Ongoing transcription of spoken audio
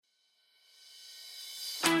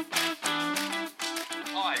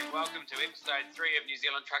welcome to episode 3 of New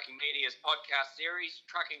Zealand Trucking Media's podcast series,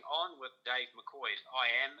 Trucking On with Dave McCoy. I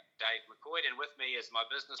am Dave McCoy, and with me is my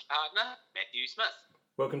business partner, Matthew Smith.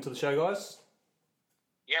 Welcome to the show, guys.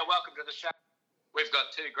 Yeah, welcome to the show. We've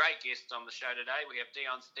got two great guests on the show today. We have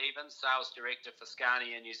Dion Stevens, Sales Director for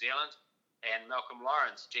Scania New Zealand, and Malcolm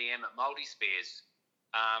Lawrence, GM at Multispares.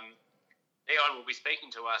 Dion will be speaking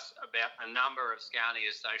to us about a number of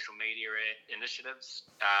Scania's social media initiatives,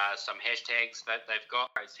 some hashtags that they've got.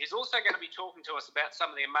 He's also going to be talking to us about some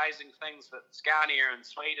of the amazing things that Scania and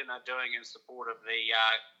Sweden are doing in support of the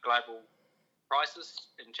global crisis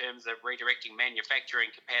in terms of redirecting manufacturing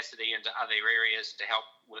capacity into other areas to help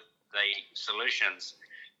with the solutions.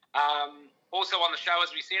 Also on the show, as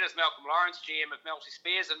we said, is Malcolm Lawrence, GM of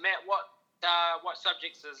Multispares. And Matt, what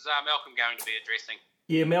subjects is Malcolm going to be addressing?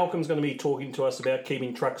 Yeah, Malcolm's going to be talking to us about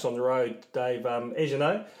keeping trucks on the road, Dave. As you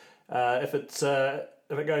know, if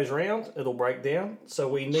it goes round, it'll break down. So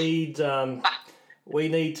we need to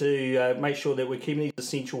make sure that we're keeping these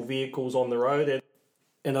essential vehicles on the road.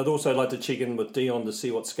 And I'd also like to check in with Dion to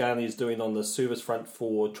see what Scania is doing on the service front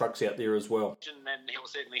for trucks out there as well. And he'll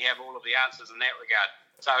certainly have all of the answers in that regard.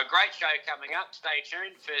 So a great show coming up. Stay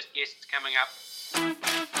tuned. First guest coming up.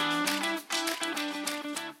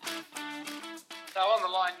 So on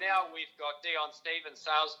the line now, we've got Dion Stevens,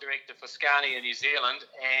 Sales Director for Scania New Zealand.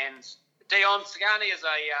 And Dion, Scania is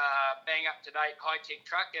a bang-up-to-date high-tech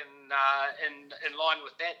truck, and in line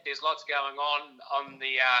with that, there's lots going on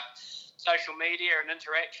the social media and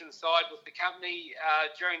interaction side with the company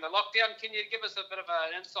during the lockdown. Can you give us a bit of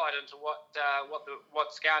an insight into what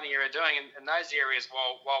Scania are doing in those areas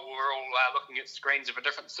while we're all looking at screens of a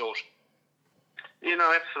different sort? Yeah,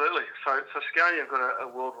 no, absolutely. So Scania have got a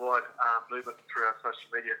worldwide movement through our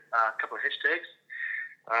social media, a couple of hashtags.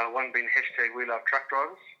 One being hashtag We Love Truck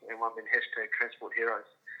Drivers and one being hashtag Transport Heroes.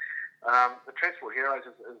 The Transport Heroes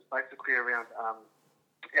is basically around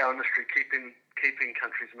our industry keeping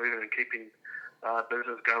countries moving and keeping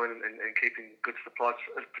business going and keeping good supplies,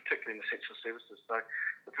 particularly in essential services. So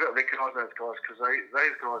it's about recognising those guys because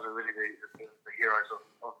those guys are really the heroes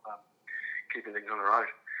of keeping things on the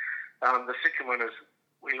road. The second one is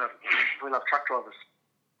we love truck drivers.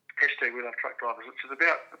 Hashtag We Love Truck Drivers, which is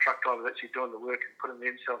about the truck drivers actually doing the work and putting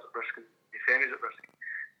themselves at risk and their families at risk.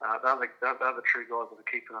 They're the true guys that are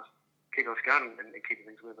keeping us going and keeping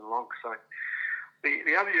things moving along. So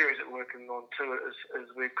the other areas that we're working on too is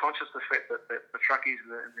we're conscious of the fact that the truckies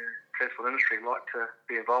in the transport industry like to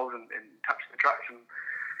be involved and touch the trucks and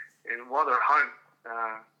while they're at home,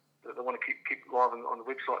 they want to keep live on the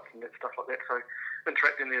websites and stuff like that. So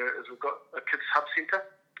interacting there is we've got a kids hub centre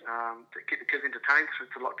to keep the kids entertained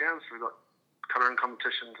through the lockdown. So we've got colouring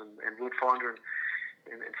competitions and word finder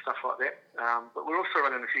and stuff like that. But we're also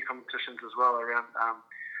running a few competitions as well around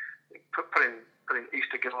putting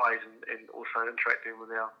Easter giveaways and also interacting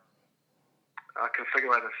with our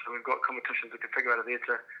configurators. So we've got competitions with the configurator there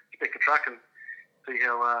to spec a truck and see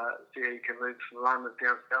how you can move some alignments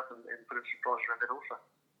down south and put a surprise around that also.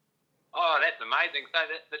 Oh, that's amazing. So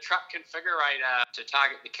the truck configurator to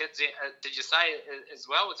target the kids, did you say as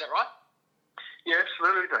well? Is that right? Yeah,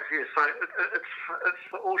 absolutely, Dave. Yeah, so it's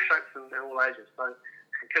for all shapes and all ages. So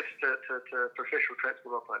from kids to professional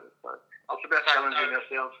transport operators. So it's about challenging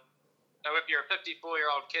ourselves. So if you're a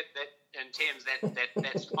 54-year-old kid that in Thames,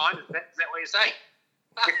 that's fine. Is that what you're saying?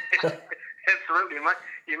 Absolutely, mate.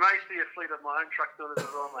 You may see a fleet of my own trucks doing this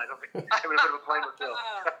as well, mate. I'm having a bit of a play myself.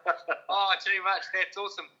 Oh, too much. That's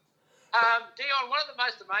awesome. Dion, one of the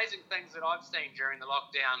most amazing things that I've seen during the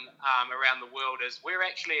lockdown around the world is we're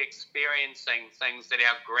actually experiencing things that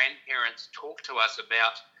our grandparents talked to us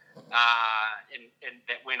about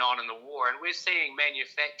that went on in the war. And we're seeing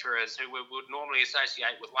manufacturers who we would normally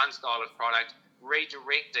associate with one style of product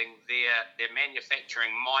redirecting their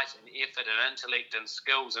manufacturing might and effort and intellect and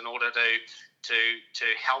skills in order to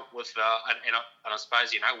help with and I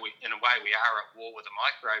suppose, in a way we are at war with the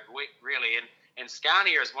microbe, really. And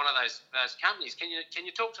Scania is one of those companies. Can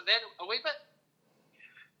you talk to that a wee bit?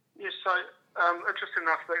 Yes. So interesting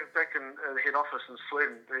enough, back in the head office in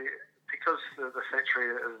Sweden, because the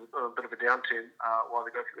factory is a bit of a downturn while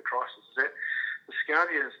they go through the crisis, is that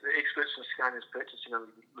the experts in Scania's purchasing and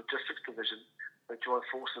logistics division, they joined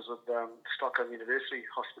forces with Stockholm University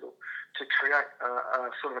Hospital to create a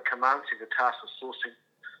sort of a command center tasked with sourcing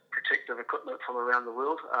protective equipment from around the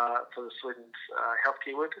world for the Sweden's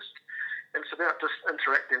healthcare workers. And it's about just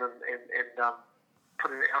interacting and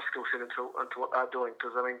putting our skill set into what they're doing,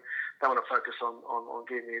 because they want to focus on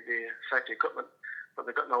getting their safety equipment, but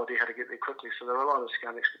they've got no idea how to get there quickly, so they rely on the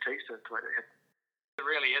Scania expertise to make that happen. It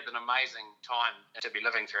really is an amazing time to be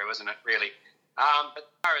living through, isn't it, really? But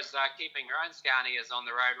as far as keeping your own Scanias on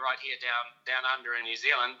the road right here down under in New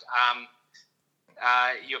Zealand,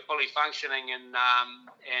 you're fully functioning and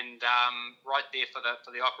right there for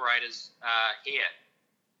the operators here.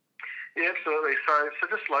 Yeah, absolutely. So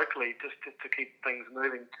just locally, just to keep things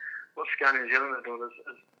moving, what Scania New Zealand are doing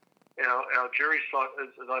is our jury site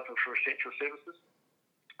is open for essential services,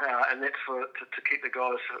 and that's to keep the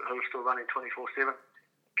guys who are still running 24/7,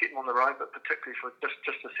 keep them on the road, but particularly for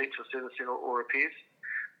just essential servicing or repairs.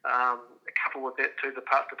 Coupled with that too, the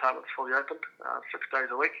parts department is fully open 6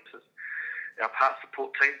 days a week. Our parts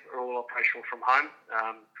support team are all operational from home,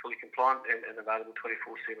 fully compliant and available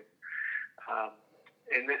 24/7.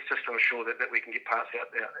 And that's just to ensure that we can get parts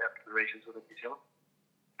out to the regions within New Zealand.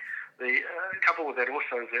 The couple with that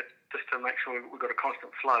also is that just to make sure we've got a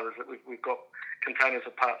constant flow is that we've got containers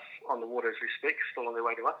of parts on the water as we speak, still on their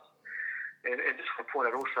way to us. And just to point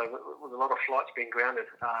out also, with a lot of flights being grounded,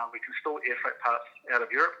 we can still air freight parts out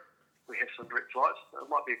of Europe. We have some direct flights. It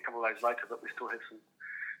might be a couple of days later, but we still have some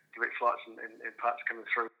direct flights and parts coming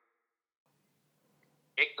through.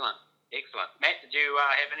 Excellent. Matt, did you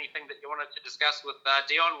have anything that you wanted to discuss with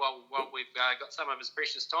Dion while we've got some of his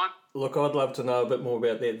precious time? Look, I'd love to know a bit more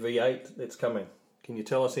about that V8 that's coming. Can you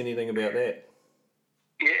tell us anything about that?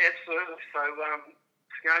 Yeah, absolutely. So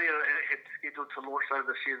Scania had scheduled to launch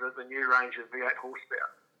over this year the new range of V8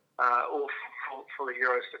 horsepower, all fully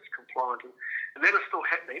Euro 6 compliant. And that is still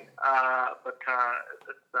happening, but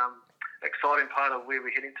it's exciting part of where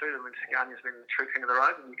we're heading to. I mean, Scania's been the true king of the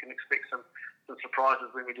road, and you can expect some surprises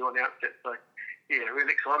when we do announce that. So, yeah,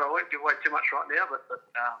 really excited. I won't give away too much right now, but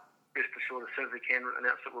rest assured, as soon as we can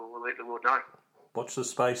announce it, we'll let the world know. Watch the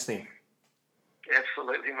space then.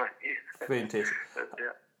 Absolutely, mate. Yeah. Fantastic.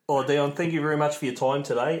 Yeah. Oh, Dion, thank you very much for your time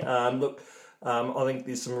today. I think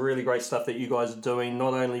there's some really great stuff that you guys are doing,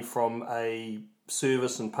 not only from a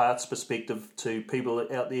service and parts perspective to people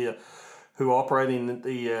out there who are operating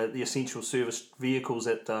the essential service vehicles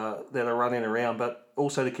that are running around, but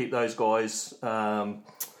also to keep those guys who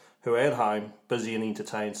are at home busy and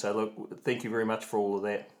entertained. So, look, thank you very much for all of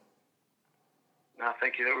that. No,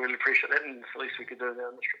 thank you. I really appreciate that, and it's the least we could do in our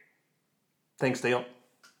industry. Thanks, Dion.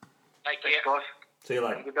 Take care. Thanks, guys. See you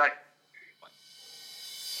later. Have a good day.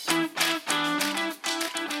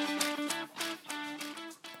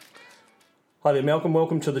 Hi there, Malcolm.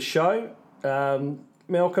 Welcome to the show.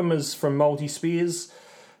 Malcolm is from Multi Spares.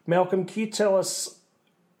 Malcolm, can you tell us,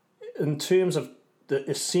 in terms of the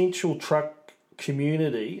essential truck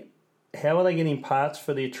community, how are they getting parts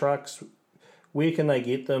for their trucks? Where can they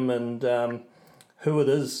get them, and who it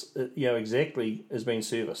is, exactly is being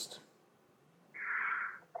serviced?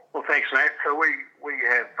 Well, thanks, Matt. So we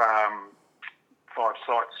have 5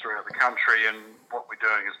 sites throughout the country, and what we're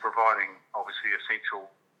doing is providing, obviously,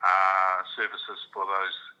 essential services for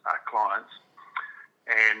those clients.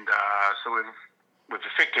 And so we've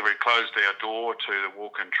effectively closed our door to the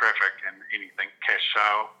walk-in traffic and anything cash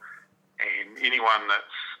sale. And anyone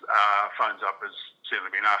that's phones up has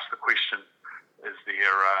certainly been asked the question, is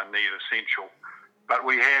their need essential? But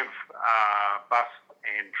we have bus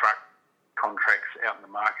and truck contracts out in the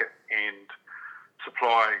market and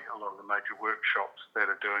supply a lot of the major workshops that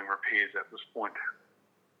are doing repairs at this point.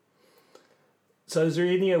 So is there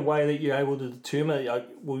any way that you're able to determine,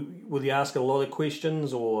 will you ask a lot of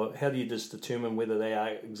questions, or how do you just determine whether they are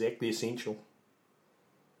exactly essential?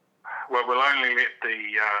 Well, we'll only let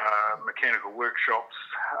the mechanical workshops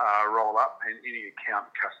roll up and any account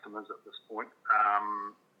customers at this point.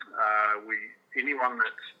 Anyone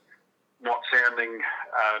that's not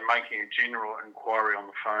making a general inquiry on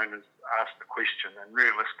the phone is asked the question, and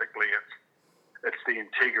realistically it's the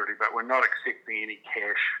integrity, but we're not accepting any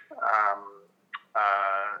cash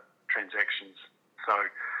transactions. So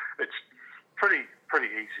it's pretty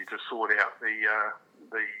easy to sort out the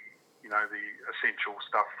essential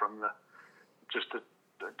stuff from the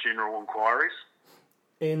general inquiries.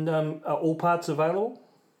 And are all parts available?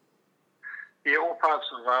 Yeah, all parts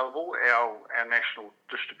are available. Our national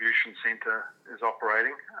distribution centre is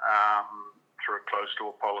operating through a closed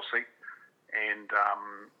door policy, and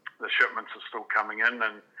the shipments are still coming in.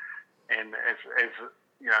 And as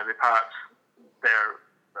you know, the parts, they're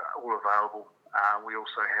all available. We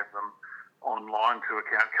also have them online to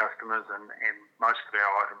account customers, and most of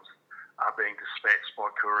our items are being dispatched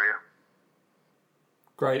by courier.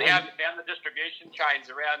 Great. How have you found the distribution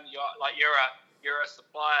chains around? You're a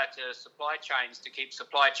supplier to supply chains to keep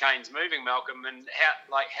supply chains moving, Malcolm. And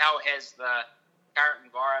how has the current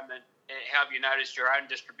environment? How have you noticed your own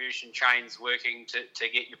distribution chains working to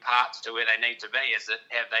get your parts to where they need to be?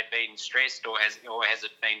 Have they been stressed, or has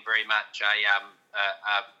it been very much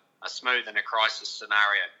a smooth and a crisis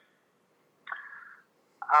scenario?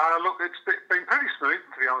 Look, it's been pretty smooth,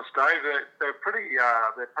 to be honest, Dave. They're pretty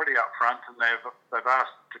upfront, and they've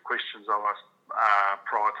asked the questions of us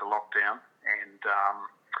prior to lockdown, and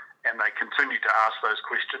they continue to ask those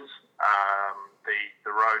questions.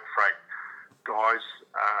 The road freight guys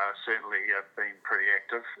certainly have been pretty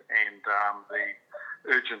active, and the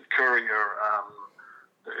urgent courier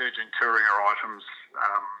items,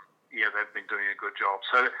 they've been doing a good job.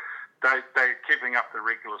 So they're keeping up the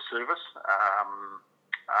regular service.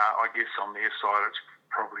 I guess on their side it's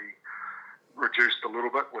probably reduced a little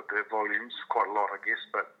bit with their volumes, quite a lot, I guess.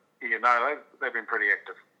 But they've been pretty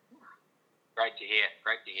active. Great to hear.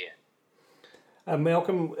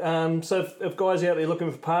 Malcolm, so if guys out there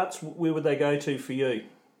looking for parts, where would they go to for you?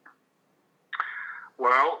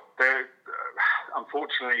 Well,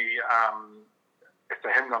 unfortunately, if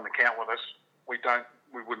they haven't got an account with us, we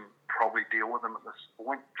wouldn't probably deal with them at this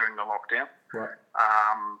point during the lockdown. Right.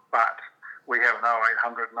 But we have an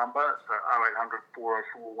 0800 number, so 0800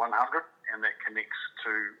 404 100, and that connects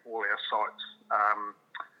to all our sites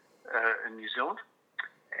in New Zealand.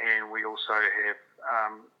 And we also have,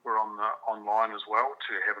 we're on the online as well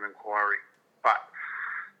to have an inquiry. But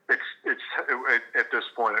it's at this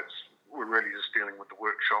point, we're really just dealing with the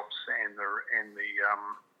workshops and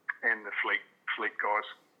the fleet guys.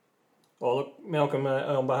 Well, look, Malcolm,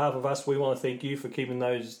 on behalf of us, we want to thank you for keeping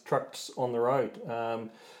those trucks on the road.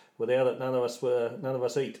 Without it, none of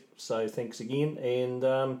us eat. So thanks again,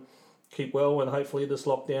 and keep well, and hopefully this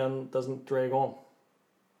lockdown doesn't drag on.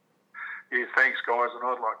 Yeah, thanks, guys. And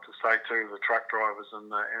I'd like to say too, the truck drivers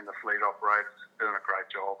and the fleet operators are doing a great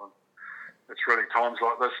job. And it's really times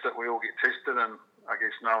like this that we all get tested, and I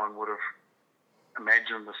guess no one would have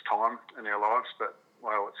imagined this time in our lives, but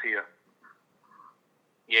well, it's here.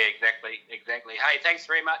 Yeah, exactly. Hey, thanks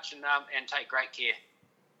very much, and take great care.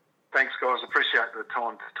 Thanks, guys. Appreciate the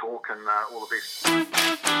time to talk, and all the best.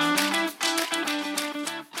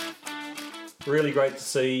 Really great to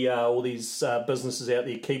see all these businesses out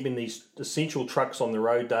there keeping these essential trucks on the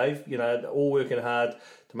road, Dave. All working hard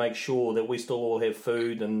to make sure that we still all have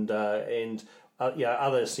food and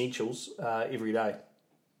other essentials every day.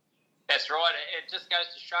 That's right. It just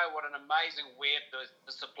goes to show what an amazing web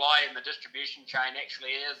the supply and the distribution chain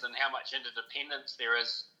actually is, and how much interdependence there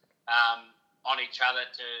is on each other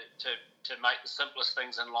to make the simplest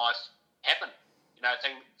things in life happen.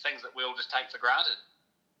 Things that we all just take for granted.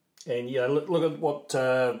 And look at what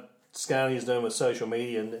Scania is doing with social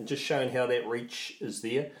media, and just showing how that reach is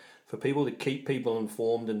there for people to keep people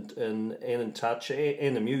informed and in touch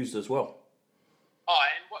and amused as well. Oh,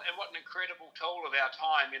 and what an incredible tool of our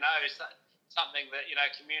time, something that,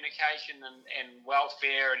 communication and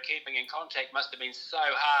welfare and keeping in contact must have been so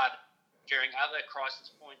hard during other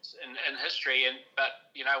crisis points in history,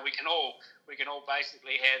 but we can all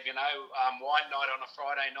basically have wine night on a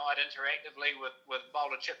Friday night interactively with a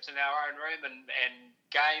bowl of chips in our own room and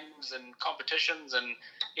games and competitions and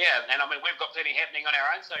we've got plenty happening on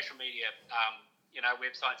our own social media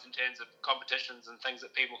websites in terms of competitions and things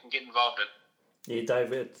that people can get involved in. Yeah,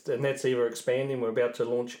 Dave, and that's ever expanding. We're about to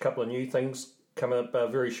launch a couple of new things coming up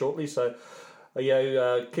very shortly, so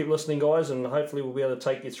keep listening, guys, and hopefully we'll be able to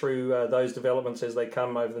take you through those developments as they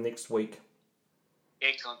come over the next week.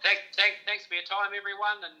 Excellent. Thanks for your time,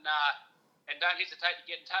 everyone, and don't hesitate to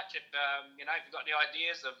get in touch if you've got any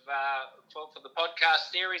ideas for the podcast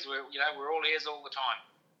series. We're all ears all the time.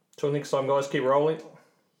 Till next time, guys. Keep rolling.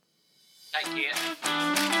 Take care.